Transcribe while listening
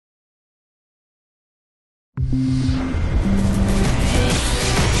Well,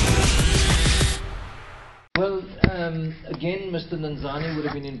 again, Mr. Nanzani would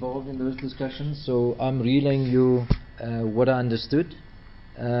have been involved in those discussions, so I'm relaying you what I understood.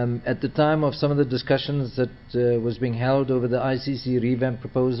 At the time of some of the discussions that was being held over the ICC revamp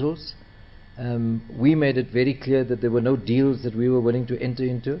proposals, we made it very clear that there were no deals that we were willing to enter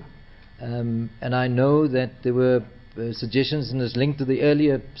into. And I know that there were suggestions, and it's linked to the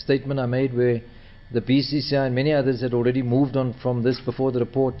earlier statement I made where the BCCI and many others had already moved on from this before the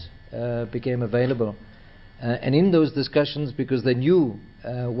report became available. And in those discussions, because they knew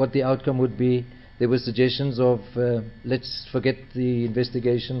what the outcome would be, there were suggestions of let's forget the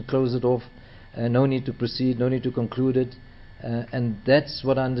investigation, close it off, no need to proceed, no need to conclude it. And that's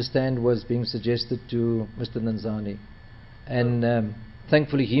what I understand was being suggested to Mr. Nanzani. And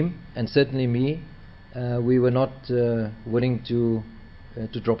thankfully him, and certainly me, we were not willing to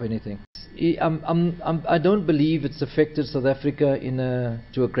drop anything. I don't believe it's affected South Africa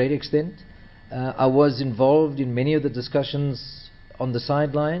to a great extent. I was involved in many of the discussions on the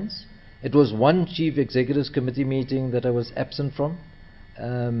sidelines. It was one Chief Executives Committee meeting that I was absent from,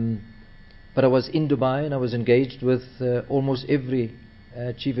 but I was in Dubai and I was engaged with almost every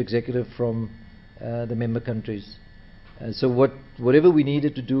Chief Executive from the member countries. So whatever we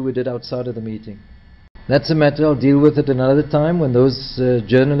needed to do, we did outside of the meeting. That's a matter, I'll deal with it another time when those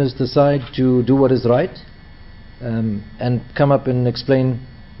journalists decide to do what is right and come up and explain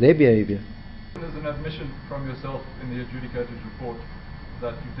their behavior. There's an admission from yourself in the adjudicator's report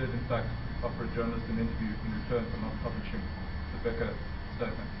that you did in fact offer a journalist an interview in return for not publishing the Becker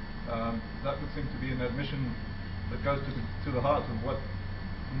statement. That would seem to be an admission that goes to the heart of what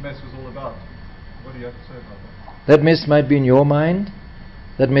the mess was all about. What do you have to say about that? That mess might be in your mind.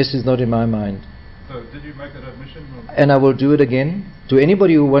 That mess is not in my mind. So did you make that admission? And I will do it again. To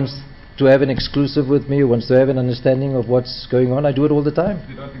anybody who wants to have an exclusive with me, who wants to have an understanding of what's going on, I do it all the time.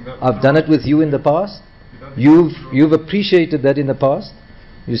 You don't think that I've done it with you in the past. You've appreciated that in the past.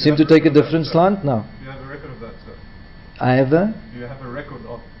 You seem to take a different slant now. Do you have a record of that, sir? I have a? Do you have a record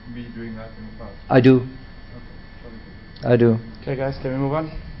of me doing that in the past? I do. Okay. I do. Okay guys, can we move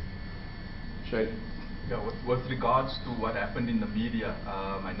on? Sure. Yeah, with regards to what happened in the media,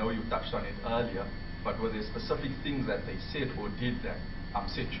 I know you touched on it earlier, but were there specific things that they said or did that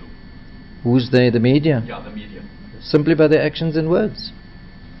upset you? Who's they? The media? Yeah, the media. Simply by their actions and words.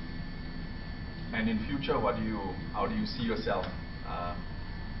 And in future, how do you see yourself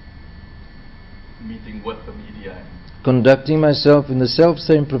meeting with the media? Conducting myself in the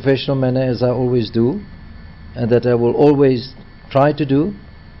self-same professional manner as I always do, and that I will always try to do,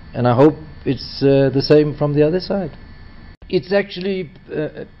 and I hope it's the same from the other side. It's actually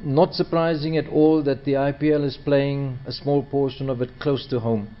not surprising at all that the IPL is playing a small portion of it close to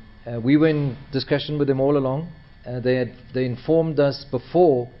home. We were in discussion with them all along. They informed us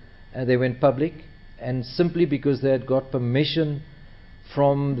before they went public, and simply because they had got permission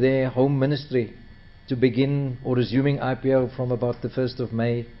from their home ministry to begin or resuming IPL from about the 1st of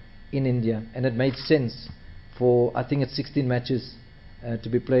May in India, and it made sense for, I think it's 16 matches to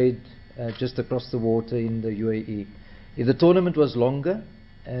be played just across the water in the UAE. If the tournament was longer,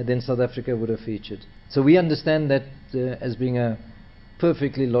 then South Africa would have featured. So we understand that as being a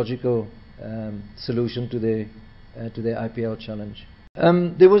perfectly logical solution to their IPL challenge.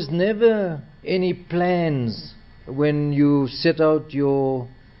 There was never any plans when you set out your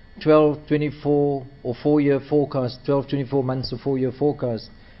 12, 24 or 4-year forecast, 12, 24 months or 4-year forecast.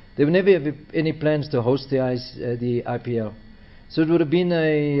 There were never any plans to host the IPL. So it would have been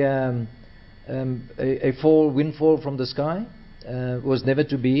a windfall from the sky. Was never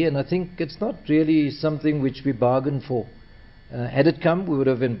to be, and I think it's not really something which we bargained for. Had it come, we would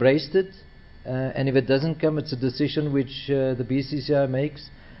have embraced it, and if it doesn't come, it's a decision which the BCCI makes.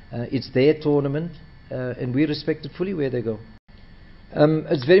 It's their tournament, and we respect it fully where they go.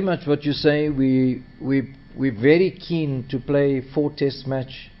 It's very much what you say. We're very keen to play 4 test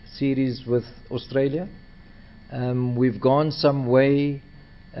match series with Australia. We've gone some way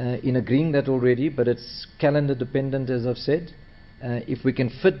in agreeing that already, but it's calendar dependent, as I've said. If we can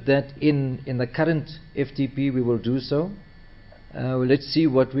fit that in the current FTP, we will do so. Let's see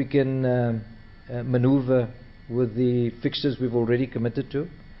what we can maneuver with the fixtures we've already committed to,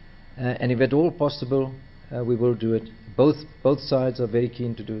 and if at all possible, we will do it. Both sides are very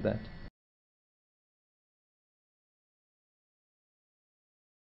keen to do that.